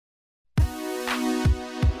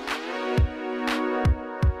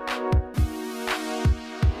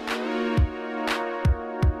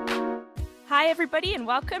Hi, everybody, and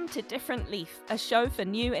welcome to Different Leaf, a show for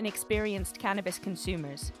new and experienced cannabis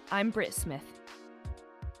consumers. I'm Britt Smith.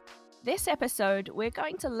 This episode, we're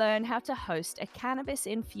going to learn how to host a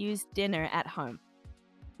cannabis-infused dinner at home.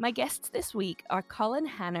 My guests this week are Colin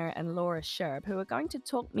Hanner and Laura Sherb, who are going to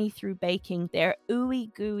talk me through baking their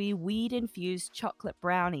ooey gooey weed-infused chocolate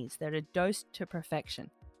brownies that are dosed to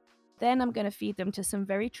perfection. Then I'm going to feed them to some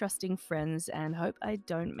very trusting friends and hope I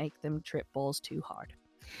don't make them trip balls too hard.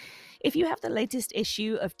 If you have the latest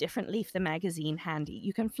issue of Different Leaf, the magazine, handy,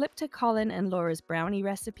 you can flip to Colin and Laura's brownie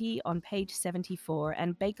recipe on page 74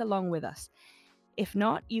 and bake along with us. If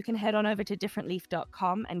not, you can head on over to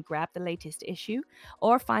differentleaf.com and grab the latest issue,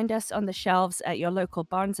 or find us on the shelves at your local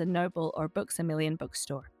Barnes & Noble or Books A Million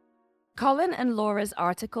bookstore. Colin and Laura's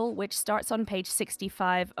article, which starts on page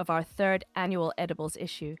 65 of our third annual edibles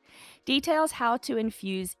issue, details how to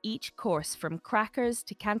infuse each course from crackers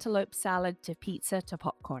to cantaloupe salad to pizza to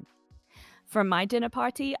popcorn. For my dinner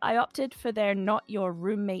party, I opted for their Not Your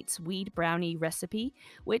Roommate's Weed Brownie recipe,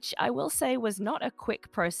 which I will say was not a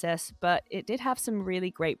quick process, but it did have some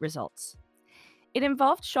really great results. It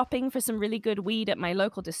involved shopping for some really good weed at my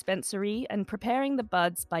local dispensary and preparing the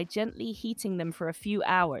buds by gently heating them for a few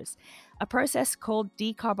hours, a process called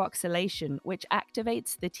decarboxylation, which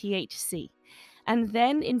activates the THC, and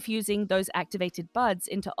then infusing those activated buds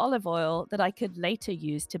into olive oil that I could later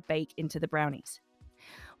use to bake into the brownies.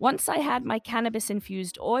 Once I had my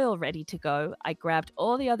cannabis-infused oil ready to go, I grabbed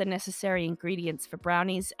all the other necessary ingredients for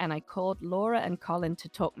brownies and I called Laura and Colin to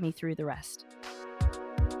talk me through the rest.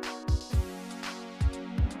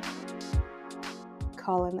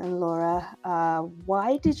 Colin and Laura,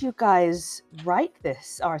 why did you guys write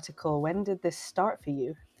this article? When did this start for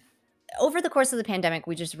you? Over the course of the pandemic,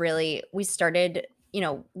 we started,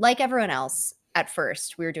 like everyone else, at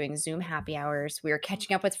first, we were doing Zoom happy hours. We were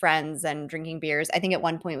catching up with friends and drinking beers. I think at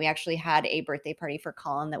one point we actually had a birthday party for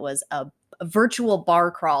Colin that was a virtual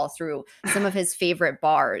bar crawl through some of his favorite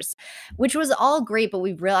bars, which was all great. But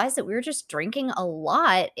we realized that we were just drinking a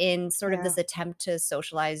lot in sort of this attempt to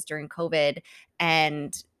socialize during COVID.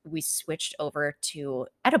 And we switched over to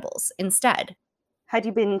edibles instead. Had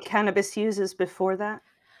you been cannabis users before that?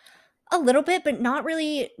 A little bit, but not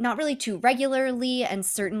really too regularly, and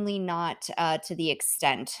certainly not to the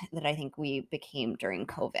extent that I think we became during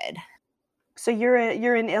COVID. So you're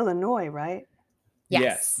in Illinois, right?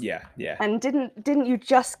 Yes. Yeah. And didn't you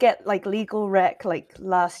just get like legal rec like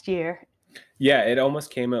last year? Yeah, it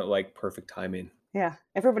almost came out like perfect timing. Yeah,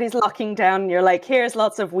 everybody's locking down and you're like, here's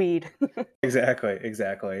lots of weed.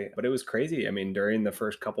 Exactly. But it was crazy. I mean, during the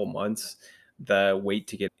first couple months, the wait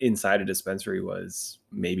to get inside a dispensary was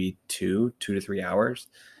maybe 2 to 3 hours.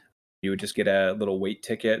 You would just get a little wait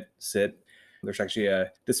ticket, sit. There's actually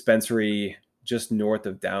a dispensary just north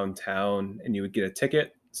of downtown, and you would get a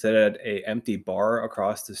ticket, sit at a empty bar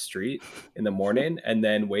across the street in the morning, and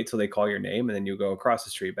then wait till they call your name, and then you go across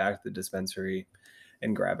the street back to the dispensary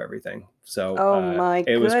and grab everything. So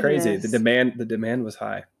it was crazy. The demand was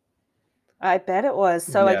high. I bet it was.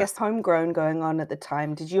 So I guess homegrown going on at the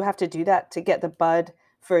time. Did you have to do that to get the bud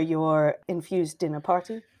for your infused dinner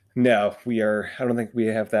party? No, I don't think we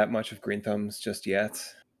have that much of green thumbs just yet,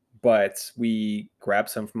 but we grabbed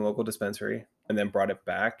some from a local dispensary and then brought it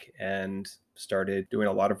back and started doing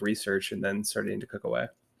a lot of research and then starting to cook away.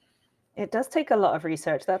 It does take a lot of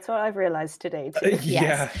research. That's what I've realized today too.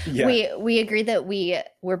 Yes. We agreed that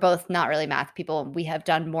we're both not really math people. We have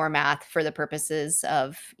done more math for the purposes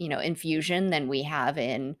of, infusion than we have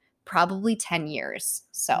in probably 10 years.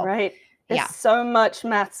 So right. There's so much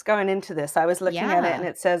maths going into this. I was looking at it and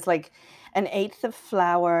it says like 1/8 of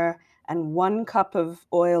flour and 1 cup of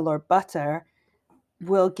oil or butter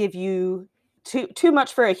will give you too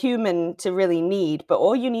much for a human to really need, but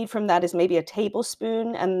all you need from that is maybe a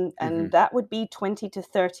tablespoon, and that would be 20 to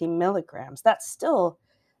 30 milligrams. That's still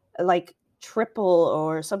like triple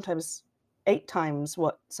or sometimes 8 times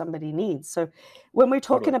what somebody needs. So when we're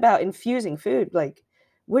talking about infusing food, like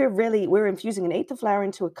we're infusing 1/8 of flour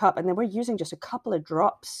into a cup, and then we're using just a couple of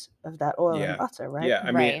drops of that oil and butter, right? Yeah,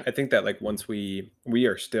 I mean, I think that like once we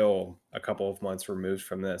are still a couple of months removed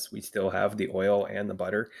from this, we still have the oil and the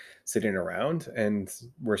butter sitting around, and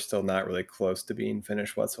we're still not really close to being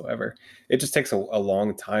finished whatsoever. It just takes a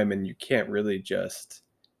long time, and you can't really just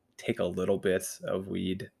take a little bit of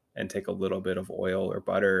weed and take a little bit of oil or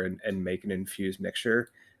butter and make an infused mixture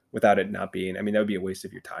without it not being, I mean, that would be a waste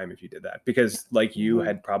of your time if you did that, because like you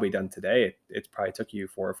had probably done today, it probably took you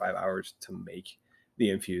 4 or 5 hours to make the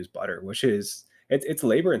infused butter, which is, it's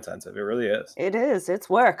labor intensive. It really is. It is. It's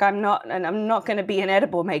work. I'm not going to be an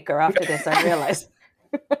edible maker after this. I realize.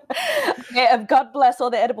 Yeah, God bless all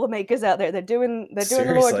the edible makers out there. They're doing the Lord's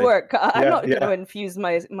Seriously. work. I'm Yeah, not going to yeah. infuse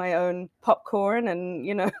my own popcorn, and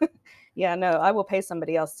yeah, no, I will pay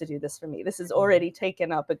somebody else to do this for me. This has already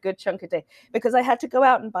taken up a good chunk of day because I had to go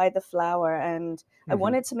out and buy the flour, and I Mhm.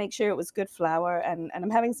 wanted to make sure it was good flour. And I'm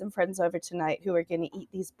having some friends over tonight who are going to eat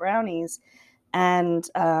these brownies. And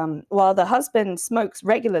while the husband smokes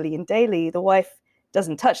regularly and daily, the wife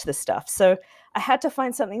doesn't touch this stuff. So I had to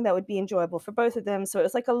find something that would be enjoyable for both of them. So it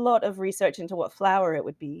was like a lot of research into what flour it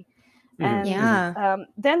would be. Mhm. And Mhm. Yeah.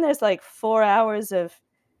 then there's like 4 hours of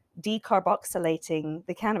decarboxylating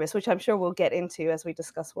the cannabis, which I'm sure we'll get into as we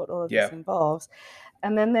discuss what all of this Yeah. involves.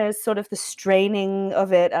 And then there's sort of the straining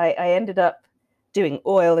of it. I ended up doing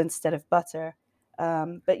oil instead of butter.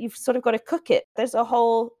 But you've sort of got to cook it. There's a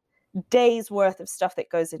whole day's worth of stuff that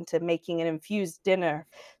goes into making an infused dinner.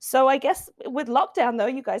 So I guess with lockdown though,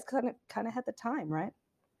 you guys kind of had the time, right?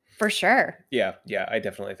 For sure. Yeah, yeah, I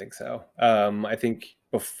definitely think so. I think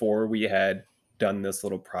before we had done this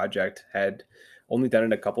little project, had only done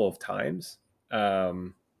it a couple of times.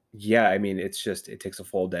 Yeah, I mean, it takes a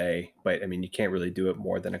full day, but I mean, you can't really do it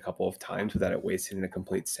more than a couple of times without it wasting a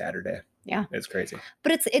complete Saturday. Yeah. It's crazy.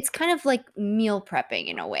 But it's kind of like meal prepping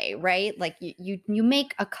in a way, right? Like you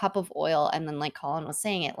make a cup of oil, and then like Colin was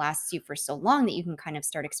saying, it lasts you for so long that you can kind of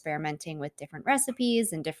start experimenting with different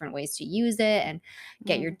recipes and different ways to use it and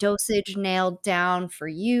get your dosage nailed down for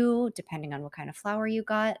you, depending on what kind of flour you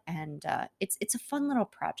got. And it's a fun little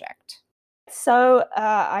project. So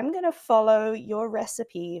I'm going to follow your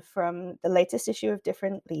recipe from the latest issue of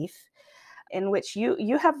Different Leaf, in which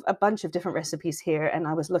you have a bunch of different recipes here. And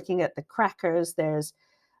I was looking at the crackers. There's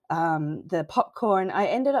the popcorn. I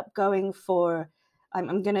ended up going for.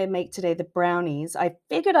 I'm going to make today the brownies. I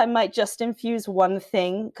figured I might just infuse one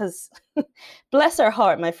thing because, bless her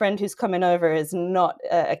heart, my friend who's coming over is not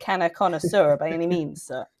a canna connoisseur by any means.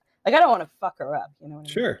 So, like, I don't want to fuck her up. You know what I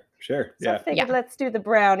mean? Sure. So I Yeah. figured let's do the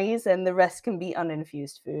brownies and the rest can be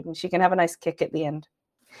uninfused food and she can have a nice kick at the end.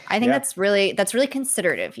 I think Yeah. that's really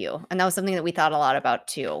considerate of you. And that was something that we thought a lot about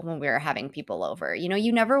too when we were having people over.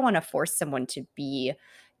 You never want to force someone to be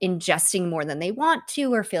ingesting more than they want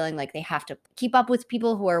to or feeling like they have to keep up with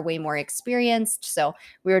people who are way more experienced. So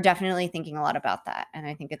we were definitely thinking a lot about that. And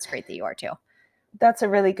I think it's great that you are too. That's a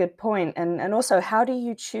really good point. And also, how do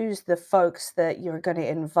you choose the folks that you're going to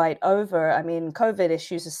invite over? I mean, COVID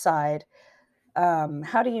issues aside,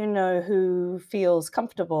 how do you know who feels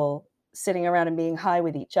comfortable sitting around and being high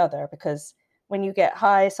with each other? Because when you get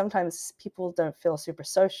high, sometimes people don't feel super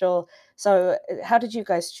social. So how did you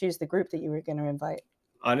guys choose the group that you were going to invite?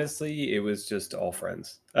 Honestly, it was just all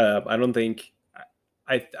friends. I don't think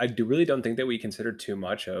really don't think that we considered too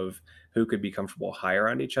much of who could be comfortable high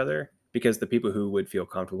around each other, because the people who would feel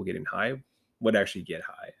comfortable getting high would actually get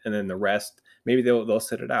high, and then the rest maybe they'll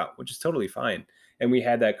sit it out, which is totally fine. And we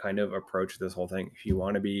had that kind of approach to this whole thing. If you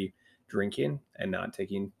want to be drinking and not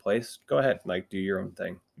taking place, go ahead, like do your own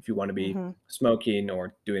thing. If you want to be smoking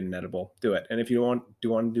or doing an edible, do it. And if you want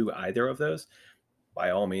to do either of those, by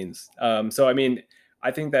all means. So I mean,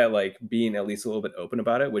 I think that like being at least a little bit open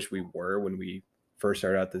about it, which we were when we first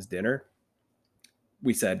started out this dinner,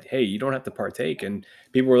 we said, hey, you don't have to partake. And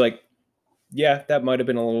people were like, yeah, that might have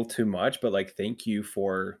been a little too much, but like, thank you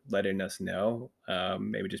for letting us know.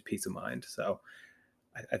 Maybe just peace of mind. So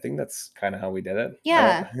I think that's kind of how we did it.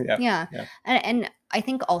 Yeah. Yeah. Yeah. Yeah. And I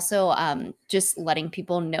think also just letting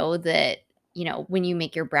people know that, when you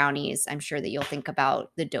make your brownies, I'm sure that you'll think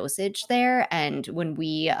about the dosage there. And when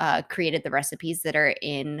we created the recipes that are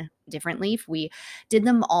in Different Leaf, we did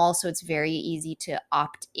them all so it's very easy to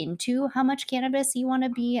opt into how much cannabis you want to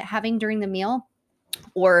be having during the meal,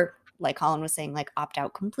 or like Colin was saying, like opt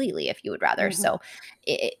out completely if you would rather. So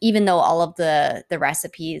even though all of the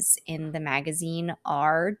recipes in the magazine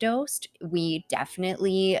are dosed, we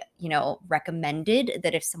definitely, recommended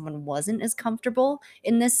that if someone wasn't as comfortable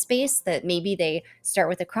in this space, that maybe they start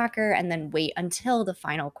with a cracker and then wait until the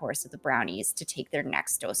final course of the brownies to take their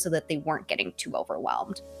next dose so that they weren't getting too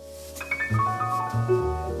overwhelmed.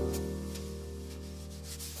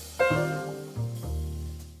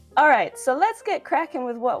 All right, so let's get cracking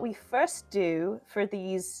with what we first do for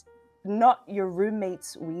these not your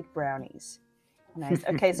roommate's weed brownies. Nice.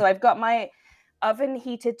 Okay, so I've got my oven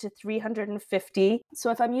heated to 350.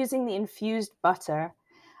 So if I'm using the infused butter,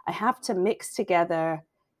 I have to mix together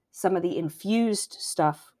some of the infused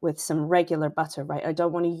stuff with some regular butter, right? I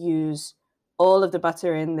don't want to use all of the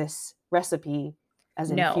butter in this recipe as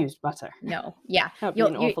infused butter. No. Yeah. That'd be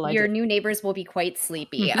an awful Your idea. new neighbors will be quite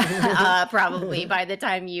sleepy probably by the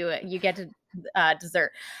time you get to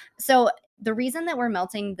dessert. So The reason that we're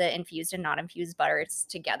melting the infused and not infused butters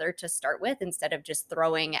together to start with, instead of just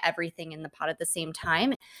throwing everything in the pot at the same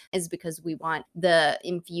time, is because we want the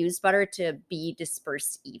infused butter to be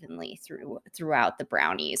dispersed evenly throughout the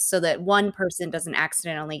brownies, so that one person doesn't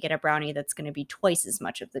accidentally get a brownie that's going to be twice as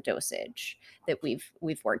much of the dosage that we've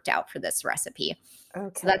worked out for this recipe.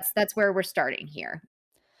 Okay. So that's where we're starting here.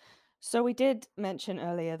 So we did mention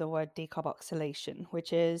earlier the word decarboxylation,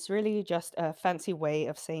 which is really just a fancy way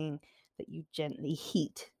of saying that you gently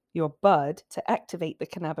heat your bud to activate the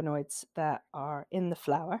cannabinoids that are in the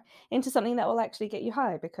flower into something that will actually get you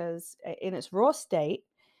high, because in its raw state,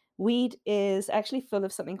 weed is actually full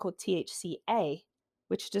of something called THCA,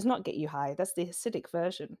 which does not get you high. That's the acidic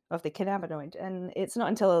version of the cannabinoid. And it's not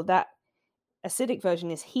until that acidic version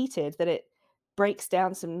is heated that it breaks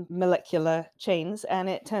down some molecular chains and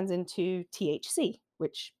it turns into THC,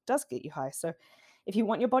 which does get you high. So if you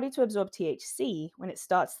want your body to absorb THC when it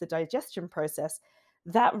starts the digestion process,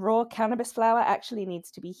 that raw cannabis flower actually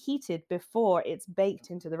needs to be heated before it's baked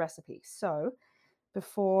into the recipe. So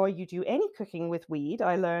before you do any cooking with weed,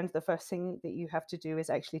 I learned the first thing that you have to do is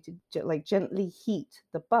actually to gently heat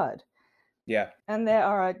the bud. Yeah. And there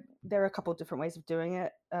are a couple of different ways of doing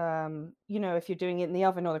it. If you're doing it in the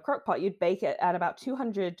oven or the crock pot, you'd bake it at about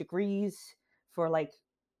 200 degrees for like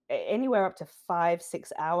anywhere up to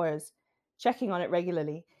 5-6 hours, checking on it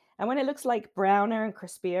regularly. And when it looks like browner and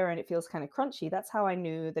crispier and it feels kind of crunchy, that's how I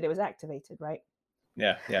knew that it was activated, right?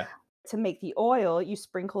 Yeah. To make the oil, you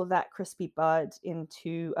sprinkle that crispy bud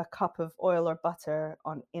into a cup of oil or butter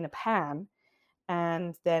in a pan.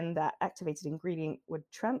 And then that activated ingredient would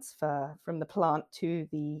transfer from the plant to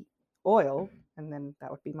the oil, and then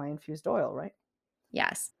that would be my infused oil, right?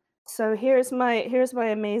 Yes. So here's my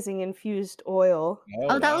amazing infused oil.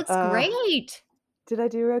 Oh, that looks great. Did I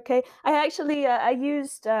do okay? I actually I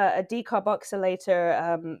used a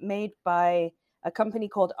decarboxylator made by a company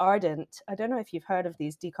called Ardent. I don't know if you've heard of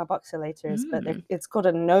these decarboxylators, but it's called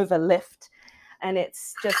a Nova Lift, and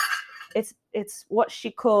it's what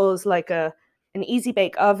she calls like an easy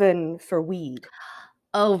bake oven for weed.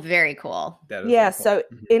 Oh, very cool. Yeah, so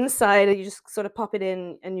inside you just sort of pop it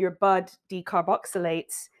in and your bud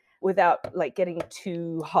decarboxylates without like getting it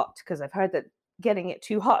too hot, because I've heard that getting it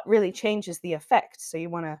too hot really changes the effect. So you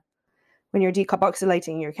want to, when you're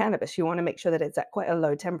decarboxylating your cannabis, you want to make sure that it's at quite a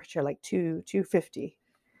low temperature, like 250.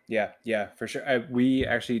 Yeah, for sure. We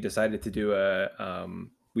actually decided to do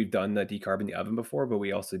we've done the decarb in the oven before, but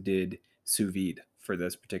we also did sous vide for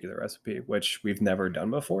this particular recipe, which we've never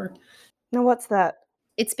done before. Now, what's that?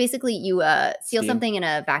 It's basically you seal something in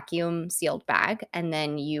a vacuum sealed bag, and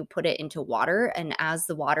then you put it into water. And as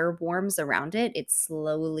the water warms around it, it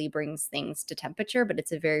slowly brings things to temperature, but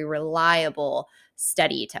it's a very reliable,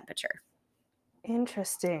 steady temperature.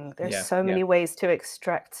 Interesting. There's so many ways to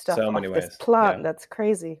extract stuff off this plant. Yeah. That's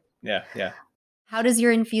crazy. Yeah. How does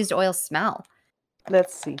your infused oil smell?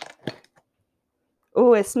 Let's see.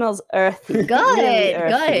 Oh, it smells earthy. Good, really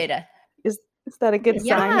earthy. Good. Is that a good sign?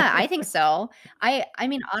 Yeah, I think so. I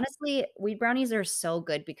mean, honestly, weed brownies are so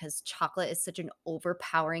good because chocolate is such an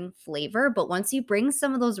overpowering flavor. But once you bring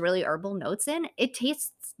some of those really herbal notes in, it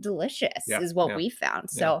tastes delicious, is what we found.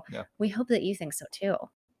 So we hope that you think so too.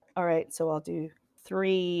 All right, so I'll do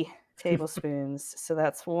 3 tablespoons. So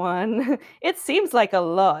that's 1. It seems like a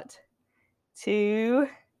lot. 2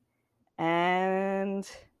 and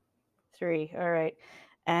 3. All right.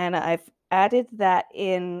 And I've added that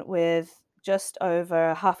in with just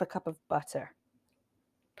over half a cup of butter.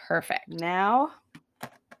 Perfect. Now,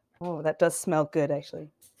 oh, that does smell good, actually.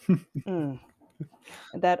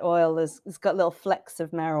 That oil has got little flecks of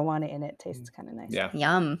marijuana in it. Tastes kind of nice. Yeah.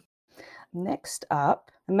 Yum. Next up,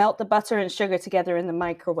 melt the butter and sugar together in the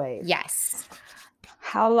microwave. Yes.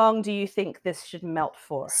 How long do you think this should melt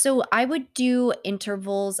for? So I would do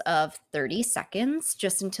intervals of 30 seconds,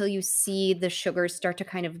 just until you see the sugars start to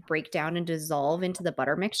kind of break down and dissolve into the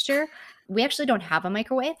butter mixture. We actually don't have a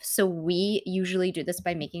microwave, so we usually do this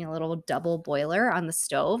by making a little double boiler on the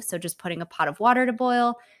stove. So just putting a pot of water to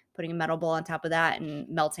boil, putting a metal bowl on top of that, and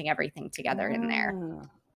melting everything together in there.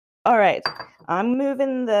 All right. I'm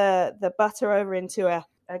moving the butter over into a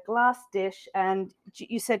glass dish, and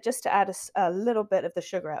you said just to add a little bit of the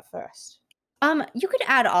sugar at first. You could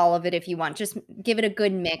add all of it if you want. Just give it a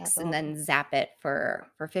good mix and then zap it for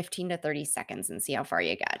 15 to 30 seconds and see how far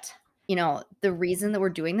you get. You know, the reason that we're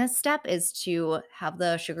doing this step is to have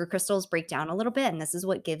the sugar crystals break down a little bit, and this is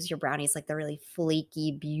what gives your brownies like the really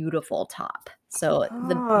flaky, beautiful top. So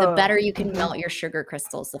the better you can melt your sugar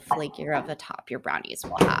crystals, the flakier of a top your brownies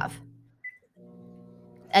will have.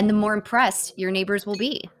 And the more impressed your neighbors will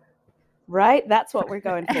be. Right? That's what we're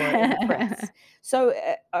going for, impress. So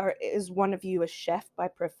is one of you a chef by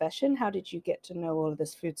profession? How did you get to know all of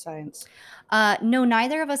this food science? No,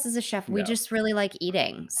 neither of us is a chef. We No. just really like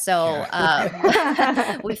eating. So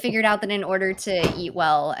we figured out that in order to eat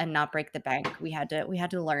well and not break the bank, we had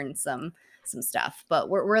to learn some stuff. But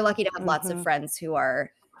we're lucky to have lots of friends who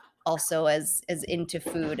are also as into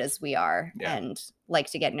food as we are and like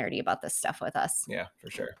to get nerdy about this stuff with us. Yeah,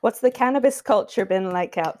 for sure. What's the cannabis culture been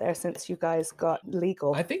like out there since you guys got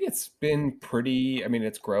legal? I think it's been pretty, I mean,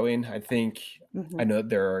 it's growing. I think, I know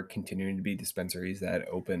there are continuing to be dispensaries that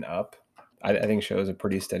open up. I think shows a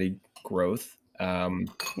pretty steady growth.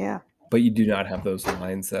 But you do not have those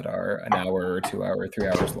lines that are an hour or 2 hour, 3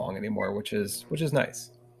 hours long anymore, which is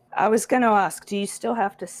nice. I was going to ask, do you still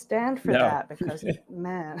have to stand for that? Because,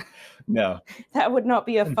 man, no, that would not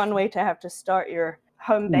be a fun way to have to start your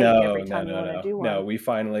home bake every time you want to do one. No, we've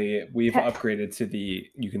upgraded to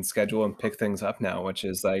you can schedule and pick things up now, which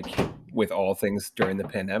is like with all things during the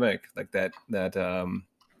pandemic, like that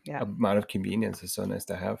amount of convenience is so nice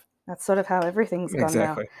to have. That's sort of how everything's gone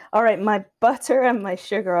now. All right, my butter and my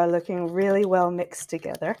sugar are looking really well mixed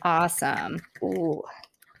together. Awesome. Ooh.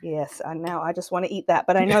 Yes, and now I just want to eat that,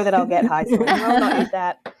 but I know that I'll get high, so I will not eat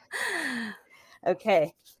that.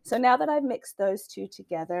 Okay, so now that I've mixed those two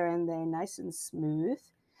together and they're nice and smooth,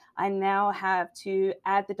 I now have to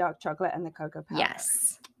add the dark chocolate and the cocoa powder.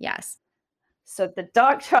 Yes. So the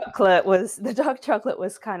dark chocolate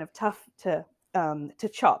was kind of tough to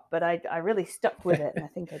chop, but I really stuck with it, and I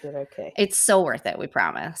think I did okay. It's so worth it, we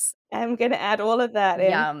promise. I'm going to add all of that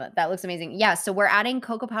in. Yum, that looks amazing. Yeah, so we're adding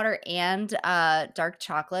cocoa powder and dark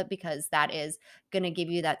chocolate because that is going to give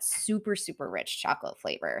you that super, super rich chocolate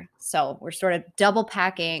flavor. So we're sort of double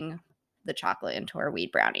packing the chocolate into our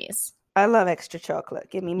weed brownies. I love extra chocolate.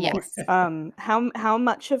 Give me more. Yes. How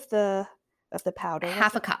much of the powder?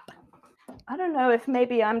 Half a cup. I don't know if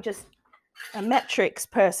maybe I'm just a metrics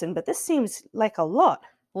person, but this seems like a lot.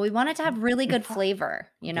 Well, we want it to have really good flavor,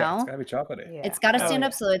 you know? Yeah, it's got to be chocolatey. Yeah. It's got to stand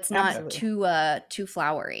up so it's not too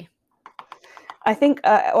floury. I think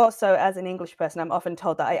also as an English person, I'm often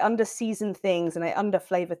told that I under-season things and I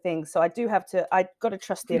under-flavor things. So I got to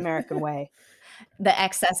trust the American way. The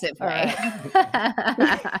excessive way.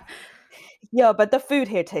 Yeah, but the food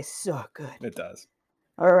here tastes so good. It does.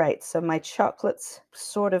 All right, so my chocolate's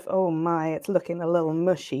sort of, it's looking a little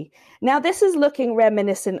mushy. Now this is looking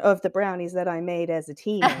reminiscent of the brownies that I made as a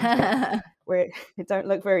teenager, where it don't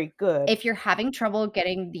look very good. If you're having trouble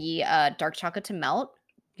getting the dark chocolate to melt,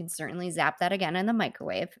 you can certainly zap that again in the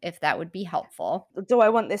microwave if that would be helpful. Do I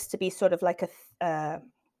want this to be sort of like a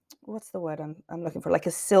what's the word I'm looking for? Like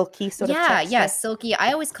a silky sort of texture? Yeah, silky.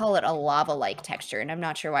 I always call it a lava-like texture, and I'm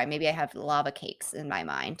not sure why. Maybe I have lava cakes in my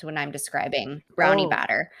mind when I'm describing brownie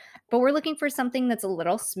batter. But we're looking for something that's a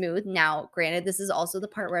little smooth. Now, granted, this is also the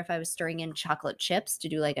part where if I was stirring in chocolate chips to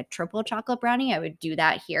do like a triple chocolate brownie, I would do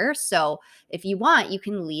that here. So if you want, you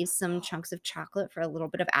can leave some chunks of chocolate for a little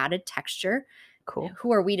bit of added texture. Cool.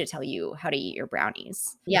 Who are we to tell you how to eat your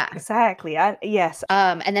brownies? Yeah. Exactly. Yes.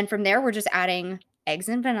 And then from there, we're just adding eggs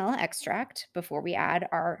and vanilla extract before we add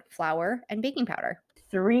our flour and baking powder.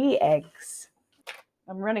 3 eggs.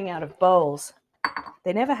 I'm running out of bowls.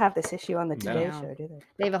 They never have this issue on the Today Show, do they?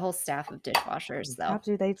 They have a whole staff of dishwashers, though. How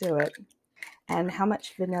do they do it? And how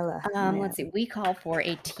much vanilla? Let's see. We call for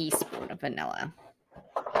a teaspoon of vanilla.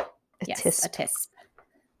 A tisp.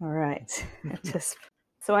 All right. A tisp.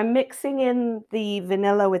 So I'm mixing in the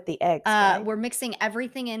vanilla with the eggs. Right? We're mixing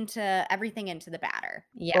everything into the batter.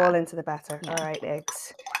 Yeah. All into the batter. Yeah. All right,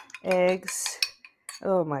 eggs.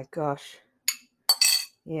 Oh my gosh.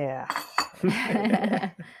 Yeah.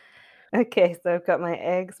 Okay, so I've got my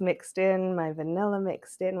eggs mixed in, my vanilla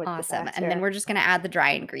mixed in with the batter. And then we're just going to add the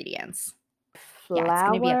dry ingredients. Flour, it's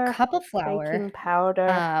going to be a cup of flour, baking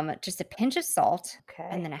powder, just a pinch of salt, okay,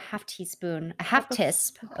 and then a half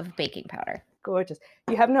tisp of baking powder. Gorgeous.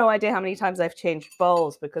 You have no idea how many times I've changed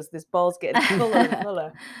bowls because this bowl's getting fuller and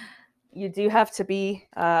fuller. You do have to be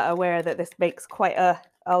aware that this makes quite a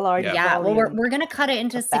large volume. Well, we're going to cut it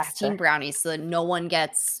into 16 brownies so that no one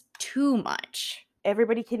gets too much.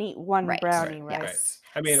 Everybody can eat one brownie, right? Yes.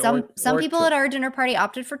 I mean, some people at our dinner party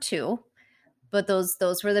opted for 2, but those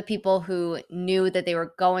were the people who knew that they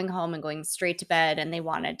were going home and going straight to bed and they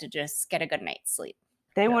wanted to just get a good night's sleep.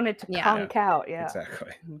 They wanted to conk out,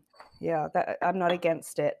 Exactly. Yeah, I'm not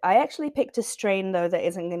against it. I actually picked a strain, though, that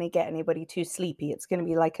isn't going to get anybody too sleepy. It's going to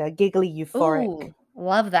be like a giggly euphoric. Ooh,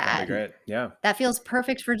 love that. That'd be great. Yeah. That feels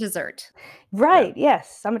perfect for dessert. Right,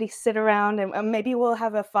 yes. Somebody sit around and maybe we'll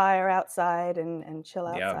have a fire outside and chill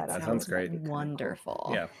outside. Yeah, that sounds great.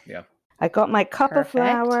 Wonderful. Yeah. I got my cup of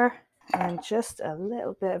flour And just a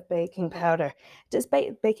little bit of baking powder. Does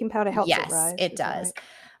baking powder help it Yes, rise? it Is that does.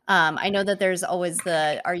 right? I know that there's always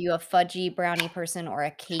are you a fudgy brownie person or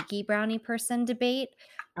a cakey brownie person debate.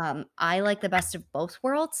 I like the best of both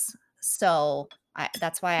worlds. So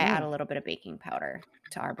that's why I add a little bit of baking powder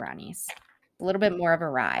to our brownies. A little bit more of a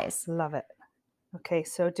rise. Love it. Okay,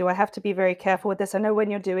 so do I have to be very careful with this? I know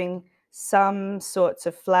when you're doing some sorts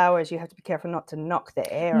of flours, you have to be careful not to knock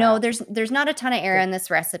the air No, out. there's not a ton of air in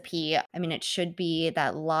this recipe. I mean, it should be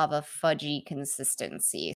that lava fudgy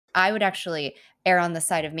consistency. I would actually err on the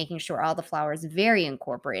side of making sure all the flour is very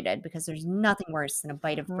incorporated, because there's nothing worse than a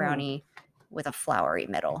bite of brownie with a floury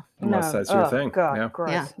middle. Unless No. that's your Oh, thing. God, Yeah. Yeah,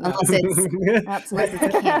 gross. No. unless it's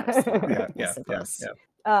a cannabis flour, Yeah, I yeah, yeah, suppose. yeah.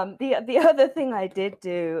 The other thing I did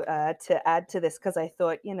do to add to this, because I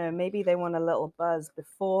thought, maybe they want a little buzz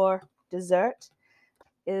before dessert,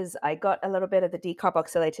 is I got a little bit of the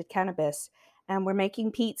decarboxylated cannabis, and we're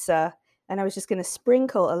making pizza, and I was just going to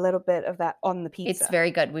sprinkle a little bit of that on the pizza. It's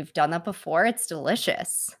very good. We've done that before. It's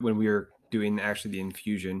delicious. When we were doing actually the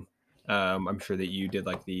infusion, I'm sure that you did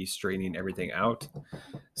like the straining everything out.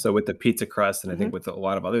 So with the pizza crust, and I think with a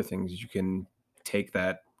lot of other things, you can take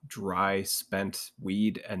that dry spent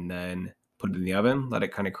weed and then put it in the oven, let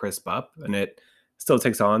it kind of crisp up, and it still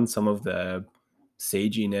takes on some of the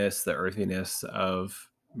saginess, the earthiness of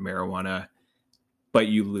marijuana, but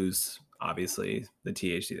you lose obviously the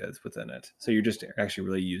THC that's within it. So you're just actually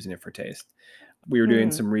really using it for taste. We were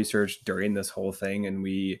doing some research during this whole thing, and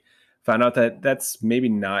we found out that that's maybe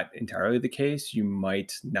not entirely the case. You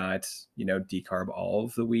might not, decarb all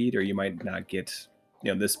of the weed, or you might not get,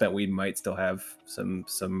 this spent weed might still have some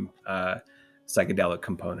psychedelic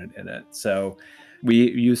component in it. So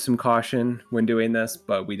we used some caution when doing this,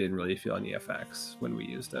 but we didn't really feel any effects when we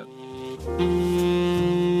used it.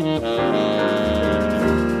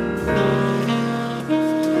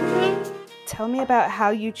 Tell me about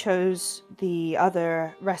how you chose the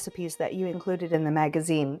other recipes that you included in the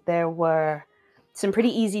magazine. There were some pretty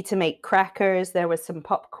easy to make crackers. There was some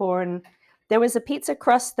popcorn. There was a pizza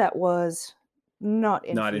crust that was not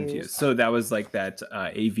infused. Not infused. So that was like that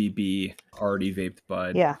AVB, already vaped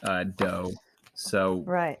bud, dough. So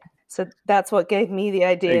right. So that's what gave me the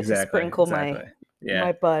idea to sprinkle my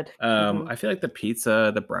bud. I feel like the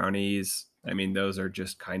pizza, the brownies, I mean, those are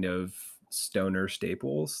just kind of stoner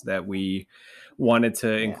staples that we wanted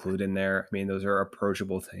to include in there. I mean, those are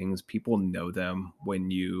approachable things. People know them when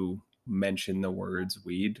you mention the words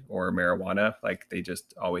weed or marijuana. Like, they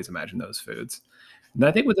just always imagine those foods. And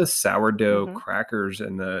I think with the sourdough crackers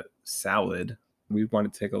and the salad, we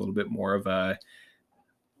wanted to take a little bit more of a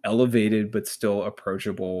elevated but still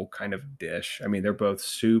approachable kind of dish. I mean, they're both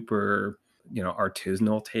super,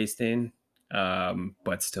 artisanal tasting,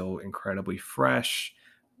 but still incredibly fresh,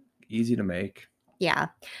 easy to make. Yeah.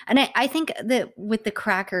 And I think that with the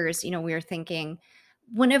crackers, we were thinking,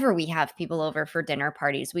 whenever we have people over for dinner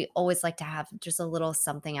parties, we always like to have just a little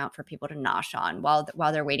something out for people to nosh on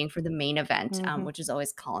while they're waiting for the main event, which is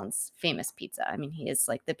always Colin's famous pizza. I mean, he is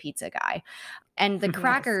like the pizza guy. And the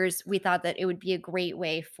crackers, we thought that it would be a great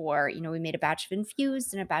way for, we made a batch of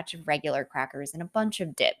infused and a batch of regular crackers and a bunch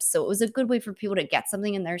of dips. So it was a good way for people to get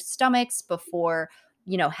something in their stomachs before,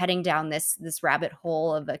 heading down this rabbit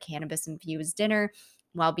hole of a cannabis infused dinner,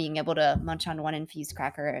 while being able to munch on one infused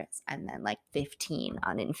cracker and then like 15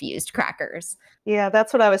 uninfused crackers. Yeah,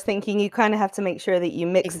 that's what I was thinking. You kind of have to make sure that you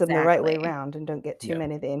mix them the right way around and don't get too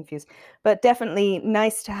many of the infused. But definitely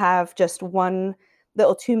nice to have just one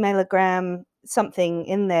little 2 milligram something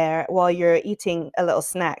in there while you're eating a little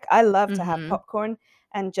snack. I love to have popcorn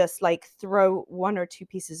and just like throw 1 or 2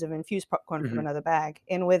 pieces of infused popcorn from another bag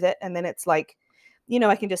in with it. And then it's like,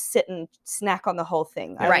 I can just sit and snack on the whole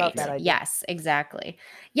thing. I love that idea. Yes, exactly.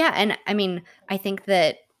 Yeah. And I mean, I think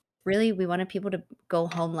that really we wanted people to go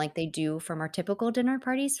home like they do from our typical dinner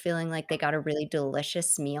parties, feeling like they got a really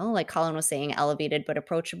delicious meal. Like Colin was saying, elevated but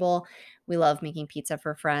approachable. We love making pizza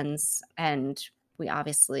for friends. And we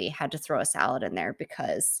obviously had to throw a salad in there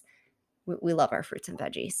because we love our fruits and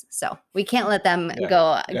veggies. So we can't let them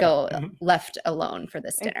go left alone for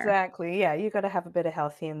this dinner. Exactly. Yeah, you got to have a bit of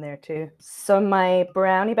healthy in there too. So my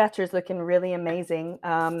brownie batter is looking really amazing.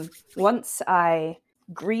 Once I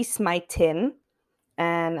grease my tin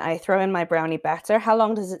and I throw in my brownie batter, how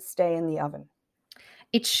long does it stay in the oven?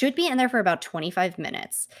 It should be in there for about 25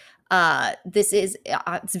 minutes. This is,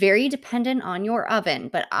 it's very dependent on your oven,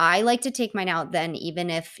 but I like to take mine out then, even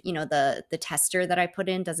if, the tester that I put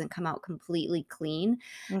in doesn't come out completely clean.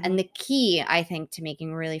 And the key, I think, to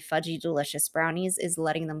making really fudgy, delicious brownies is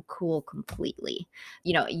letting them cool completely.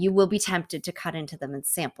 You will be tempted to cut into them and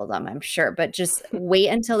sample them, I'm sure, but just wait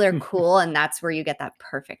until they're cool. And that's where you get that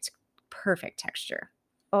perfect perfect texture.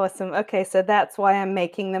 Awesome. Okay, so that's why I'm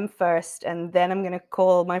making them first, and then I'm going to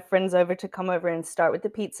call my friends over to come over and start with the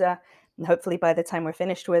pizza. And hopefully by the time we're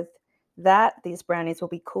finished with that, these brownies will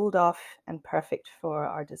be cooled off and perfect for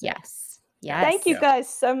our dessert. Yes. Thank you guys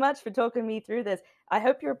so much for talking me through this. I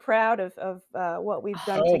hope you're proud of what we've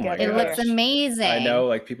done together. It looks amazing. I know,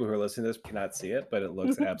 like, people who are listening to this cannot see it, but it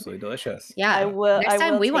looks absolutely delicious. Yeah. I will. Next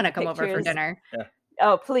time we want to take come over for pictures. dinner. Yeah.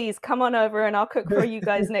 Oh, please come on over and I'll cook for you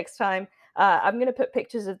guys next time. I'm going to put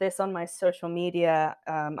pictures of this on my social media.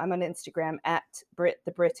 I'm on Instagram at Brit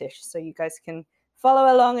the British, so you guys can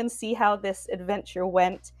follow along and see how this adventure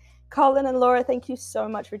went. Colin and Laura, thank you so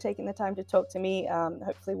much for taking the time to talk to me.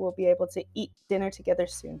 Hopefully we'll be able to eat dinner together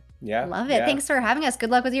soon. Yeah. Love it. Thanks for having us. Good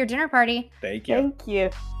luck with your dinner party. Thank you. Thank you.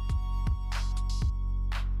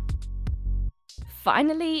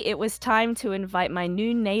 Finally, it was time to invite my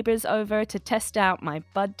new neighbors over to test out my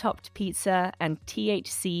bud-topped pizza and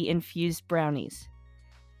THC-infused brownies.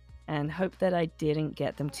 And hope that I didn't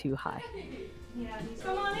get them too high. Yeah,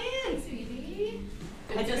 come on in, sweetie.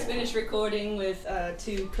 I just finished recording with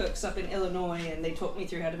 2 cooks up in Illinois, and they talked me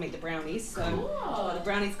through how to make the brownies. So the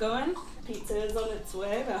brownies going. Pizza is on its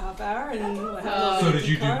way, about a half hour, and we'll have So did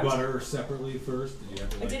you do butter separately first? Did you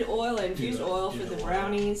have to, I did oil. I infused oil for the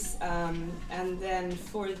brownies, and then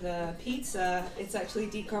for the pizza, it's actually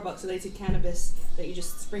decarboxylated cannabis that you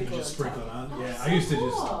just sprinkle. You just sprinkle it on. Yeah, I used to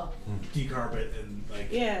just decarb it and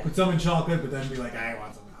like put some in chocolate, but then be like, I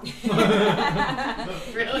want some now.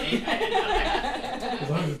 Really? As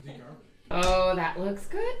long as it's decarbonated. Oh, that looks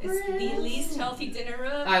good. It's the least healthy dinner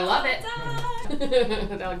of I love it. time.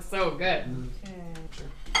 That looks so good.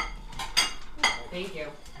 Thank you.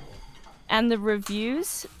 And the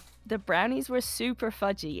reviews, the brownies were super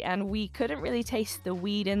fudgy, and we couldn't really taste the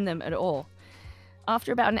weed in them at all.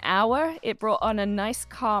 After about an hour, it brought on a nice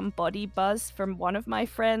calm body buzz from one of my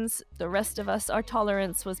friends. The rest of us, our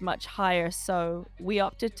tolerance was much higher, so we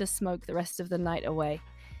opted to smoke the rest of the night away.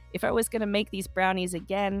 If I was going to make these brownies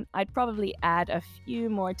again, I'd probably add a few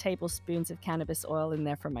more tablespoons of cannabis oil in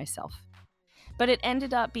there for myself. But it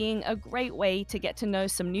ended up being a great way to get to know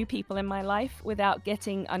some new people in my life without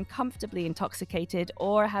getting uncomfortably intoxicated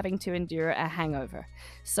or having to endure a hangover.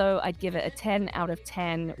 So I'd give it a 10 out of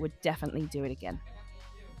 10, would definitely do it again.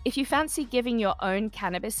 If you fancy giving your own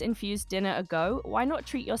cannabis-infused dinner a go, why not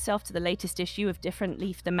treat yourself to the latest issue of Different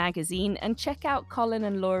Leaf, the magazine, and check out Colin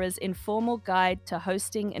and Laura's informal guide to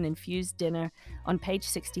hosting an infused dinner on page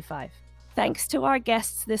 65. Thanks to our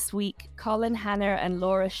guests this week, Colin Hanner and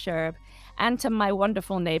Laura Sherb, and to my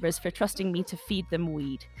wonderful neighbors for trusting me to feed them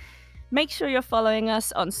weed. Make sure you're following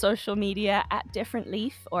us on social media at Different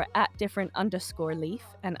Leaf or at Different_Leaf,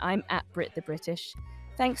 and I'm at Brit the British.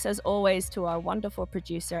 Thanks as always to our wonderful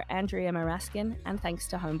producer, Andrea Maraskin, and thanks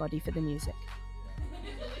to Homebody for the music.